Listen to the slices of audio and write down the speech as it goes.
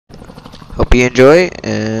Hope you enjoy,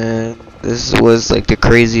 and this was like the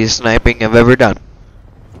craziest sniping I've ever done.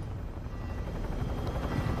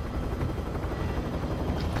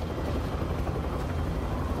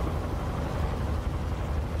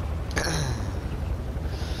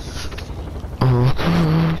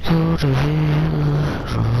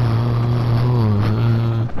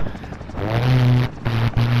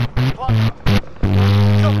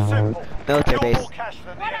 Military base.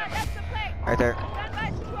 Right there.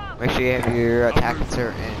 Make sure you have your attack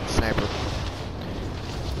insert and sniper.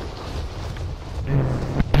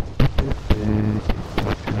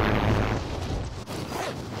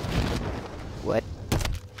 What?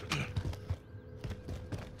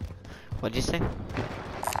 What'd you say?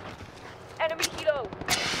 Enemy kilo.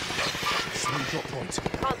 Drop point.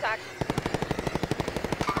 Contact.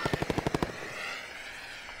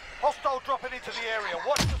 Hostile dropping into the area.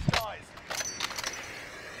 Watch the skies.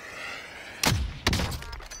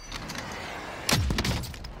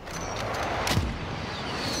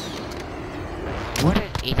 What an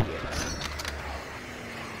idiot.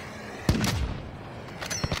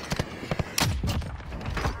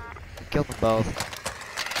 Killed them both.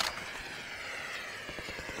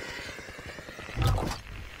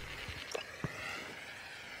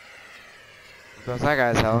 Goes that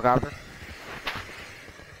guy's helicopter.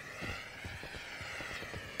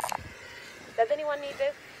 Does anyone need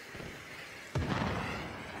this?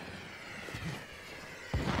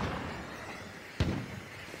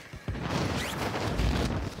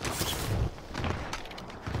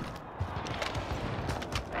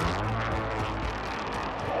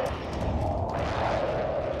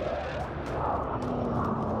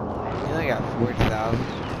 You only got 40,000.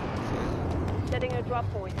 Setting a drop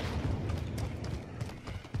point.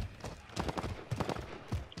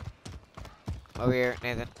 Over here,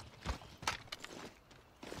 Nathan.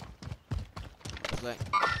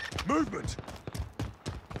 Movement.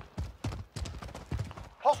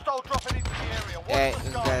 Hostile dropping into the area. Watch Hey, the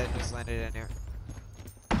this skies. guy just landed in here.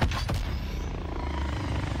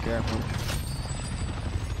 Careful.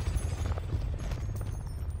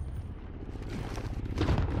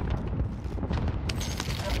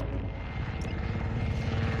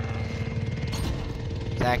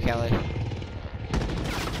 Zach Kelly.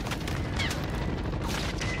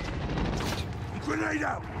 Grenade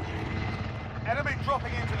out. Enemy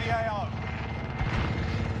dropping into the AO.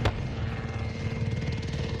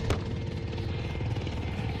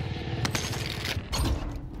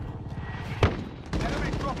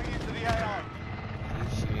 Enemy dropping into the AO.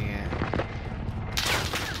 Who's shooting at?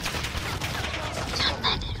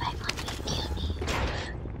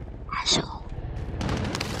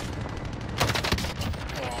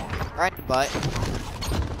 Right in the butt.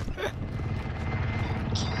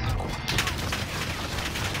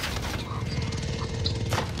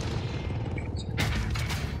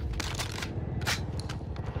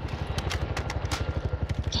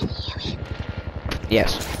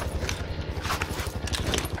 Yes.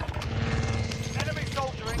 Enemy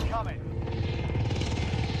soldier incoming.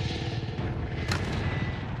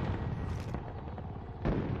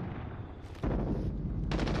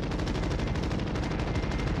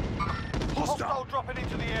 Hostile dropping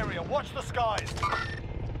into the area. Watch the skies.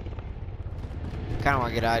 Kinda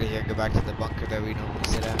wanna get out of here and go back to the bunker that we normally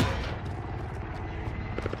sit at.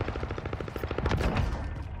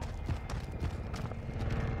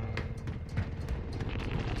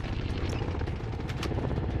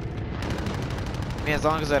 I mean, as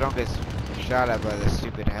long as I don't get shot at by the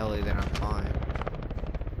stupid heli, then I'm fine.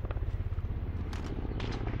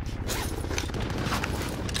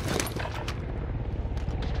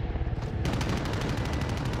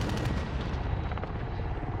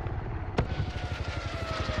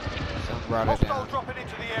 Someone brought it Hostile down. dropping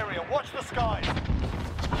into the area. Watch the skies.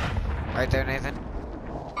 Right there, Nathan.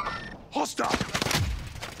 Hostile.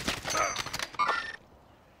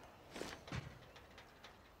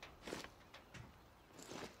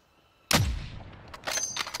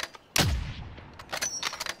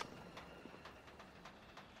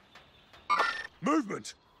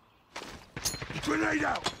 Movement. Grenade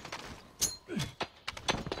out.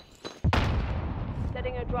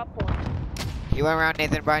 Setting a drop point. You went around,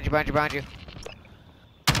 Nathan. Behind you, behind you, behind you.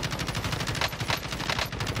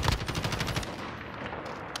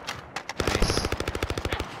 Nice.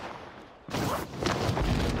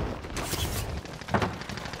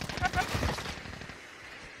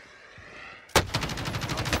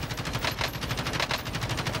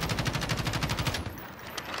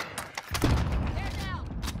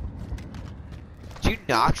 Did you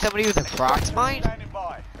knock somebody with a prox mine? Standing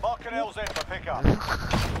by. Mark an LZ for pickup.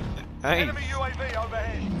 Hey. Enemy UAV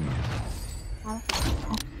overhead.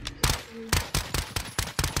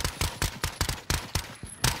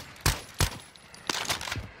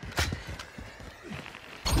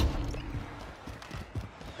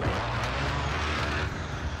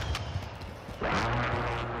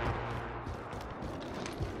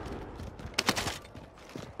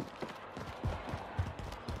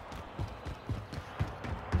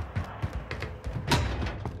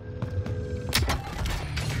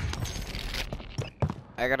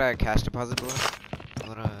 I got a cash deposit balloon. You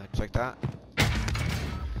wanna check that?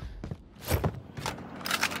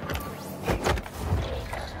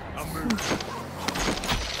 I'm moving.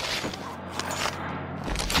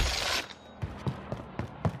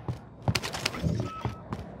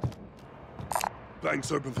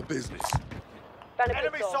 Bank's open for business. Found a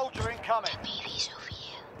Enemy pistol. soldier incoming.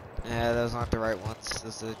 Yeah, those aren't the right ones.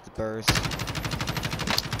 Those are the bursts.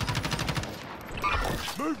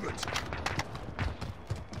 Movement.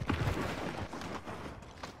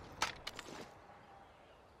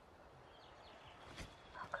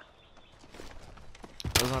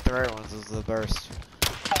 Those aren't the right ones. Those are the bursts.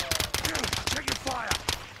 Check your fire.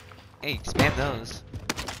 Hey, spam those.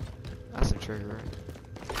 That's a trigger.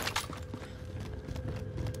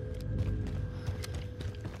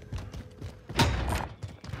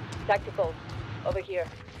 Tactical. Over here.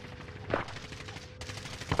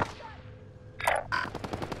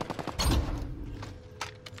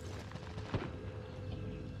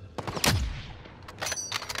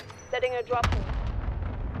 Setting a drop point.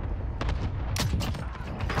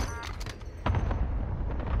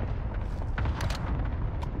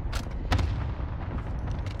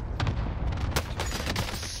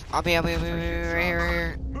 I'll be right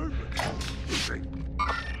here. Movement. Moving.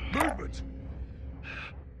 Movement.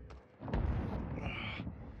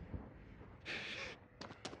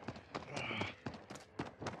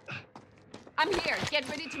 I'm here. Get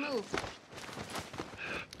ready to move.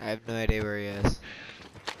 I have no idea where he is.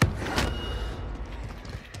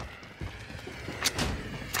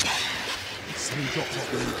 Somebody dropped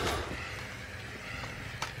off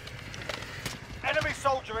the Enemy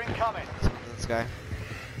soldier incoming. This guy.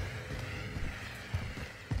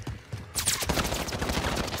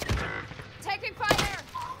 Taking fire.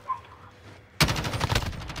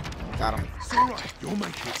 Got him. It's alright, you'll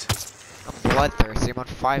make it. I'm bloodthirsty. I'm on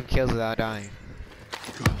 5 kills without dying.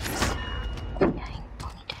 Got this.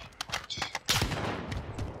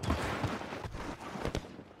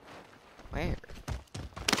 Where?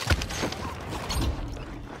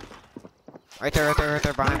 Right there.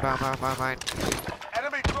 Behind.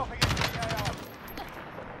 Enemy dropping into the AR.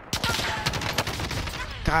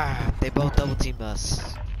 God, they both double teamed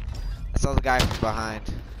us. I saw the guy from behind.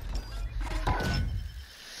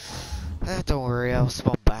 Don't worry, I'll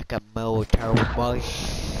spawn back at military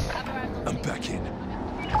bush. I'm back in.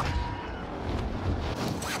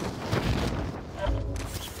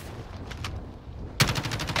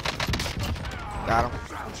 Got him.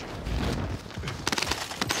 Found you.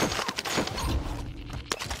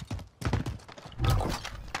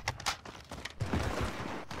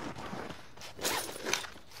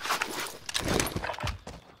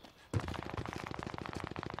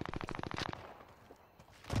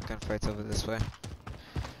 Gunfights over this way.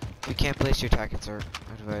 If you can't place your tactics, I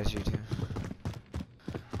advise you to.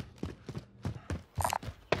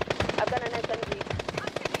 I've got an SMG.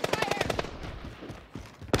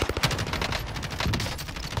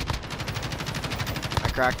 I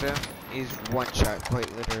cracked him. He's one shot,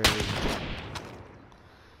 quite literally.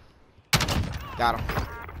 Got him.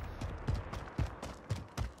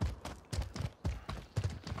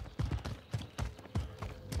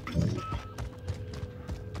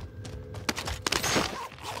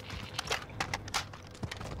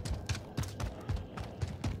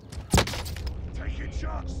 Taking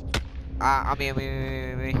shots. On me.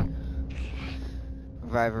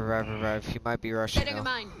 Revive. He might be rushing Setting a though.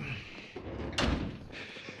 mine.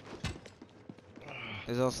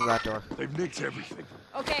 There's also that door. They've nicked everything.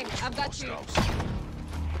 Okay, I've got you. Hostiles.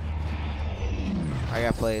 I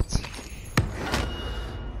got plates.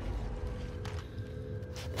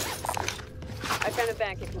 I found a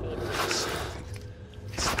bank if you need.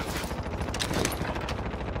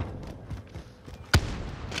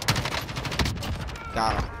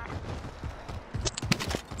 Got him.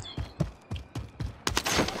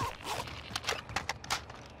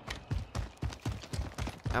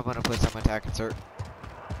 I'm gonna put some attack insert.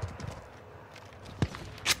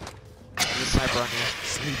 There's a sniper on you.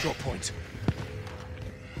 Same drop point.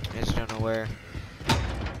 I just don't know where.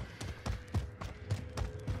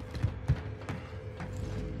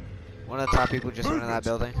 One of the top people just went in that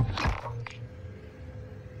building.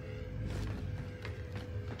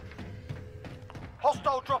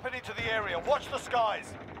 Hostile dropping into the area. Watch the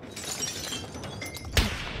skies.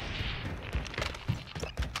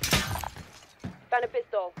 Found a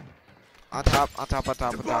pistol. On top.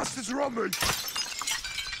 The bastards are on me.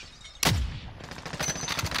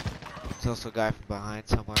 There's also a guy from behind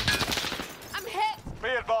somewhere. I'm hit. Be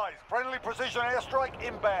advised. Friendly precision airstrike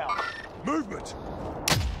inbound. Movement.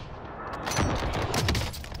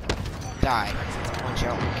 Die. One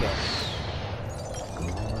shot, one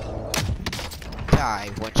kill. high.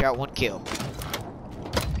 One shot, one kill.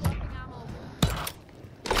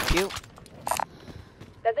 Thank you.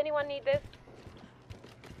 Does anyone need this?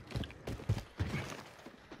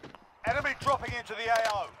 Enemy dropping into the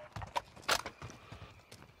AO.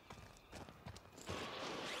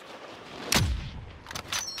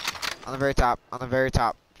 On the very top. On the very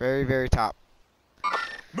top. Very, very top.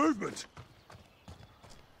 Movement.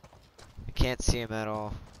 I can't see him at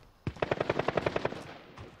all.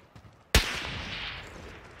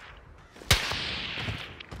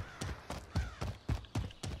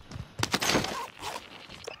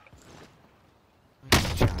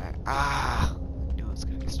 Ah! I knew I was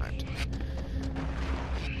gonna get sniped.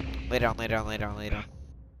 Lay down, lay down, lay down, lay down.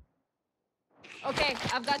 Okay,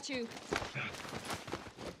 I've got you.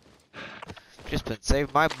 Just been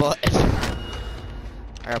saving my butt.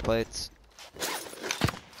 I got plates.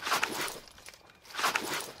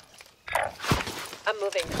 I'm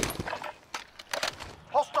moving.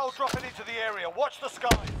 Hostile dropping into the area. Watch the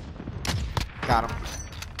skies. Got him.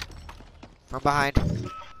 From behind.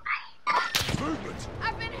 Movement.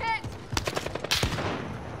 I've been hit.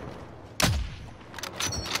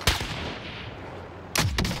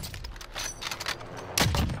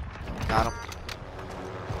 Got him.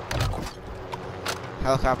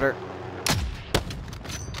 Helicopter.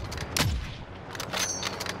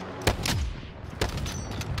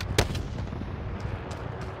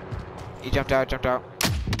 He jumped out, jumped out.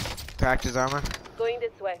 Cracked his armor. Going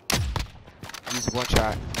this way. Used one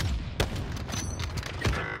shot.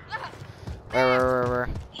 Where?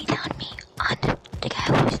 He told me on the guy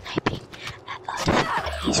who was sniping that all the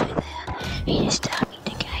families were there. He just told me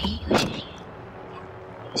the guy he was shooting.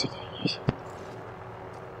 He was a guy he was shooting.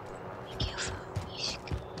 Be careful. He's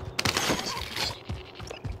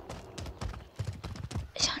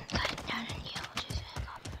some guy down in the hill just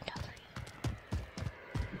got moved over you.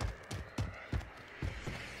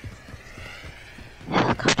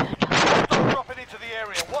 Helicopter on top. Hostile dropping into the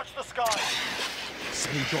area. Watch the skies.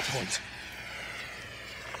 Setting drop point.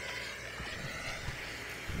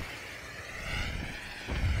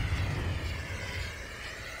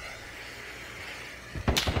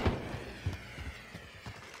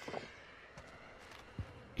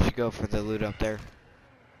 You should go for the loot up there.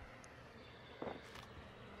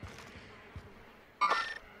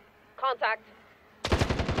 Contact.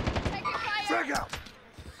 Taking fire. Frag out.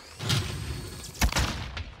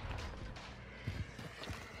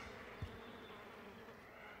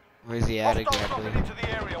 Where's he at Hostile dropping exactly? into the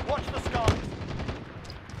area. Watch the skies.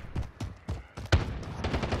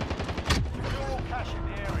 Secure all cash in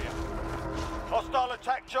the area. Hostile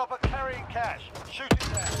attack chopper carrying cash. Shoot it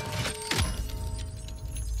down.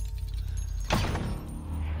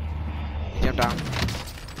 He jumped down.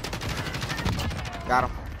 Got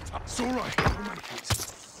him. It's all right. We'll make it.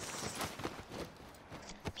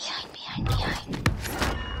 Behind.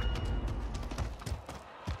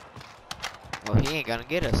 Well, he ain't gonna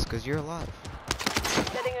get us, cause you're alive.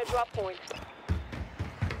 Setting a drop point.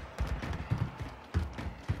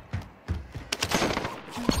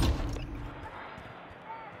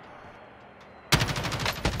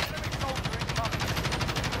 Enemy soldier incoming.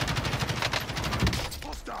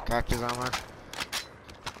 Hostile. Cracked his armor.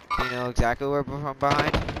 Do you know exactly where we're from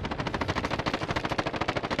behind?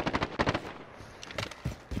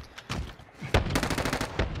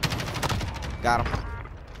 Got him.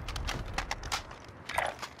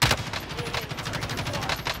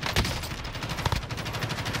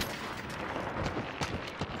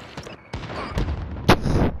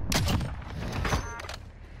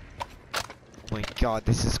 Oh my god,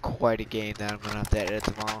 this is quite a game that I'm gonna have to edit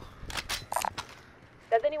tomorrow.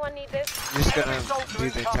 Does anyone need this? I'm just Enemy gonna soldier do the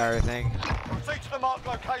incoming. entire thing. Proceed to the marked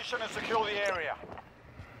location and secure the area.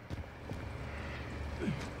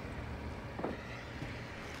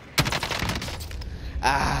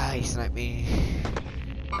 Ah, he sniped me.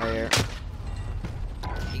 Right here.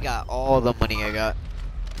 He got all the money I got.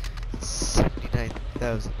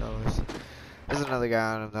 $79,000. There's another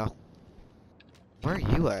guy on him though. Where are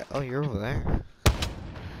you at? Oh, you're over there.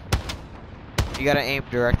 You gotta aim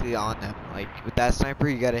directly on them. Like with that sniper,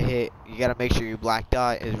 you gotta make sure your black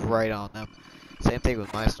dot is right on them. Same thing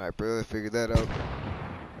with my sniper. I figured that out.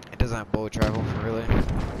 It doesn't have bullet travel, really.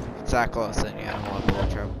 If it's that close, then yeah, I don't want bullet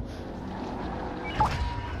travel.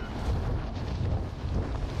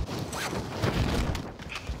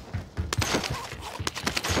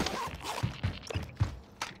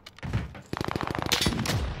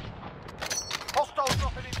 Hostile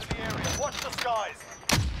dropping into the area. Watch the skies.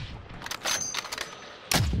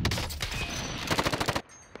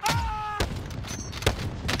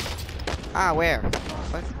 Ah, where?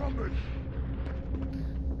 Bastards are on me.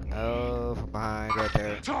 Oh, from behind, right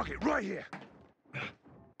there. Target right here.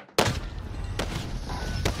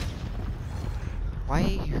 Why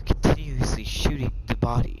are you continuously shooting the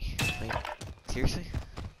body? Like, seriously?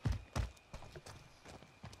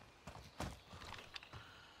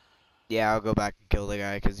 Yeah, I'll go back and kill the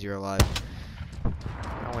guy because you're alive.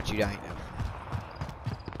 I don't want you dying now.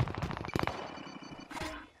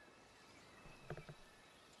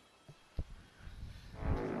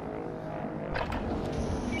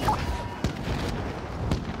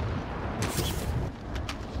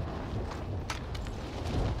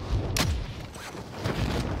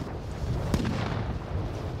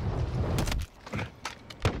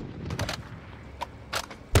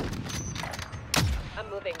 I'm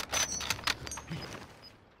moving.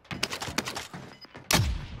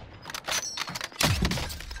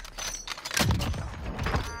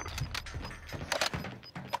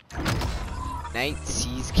 Night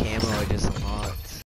sees camo I just unlocked.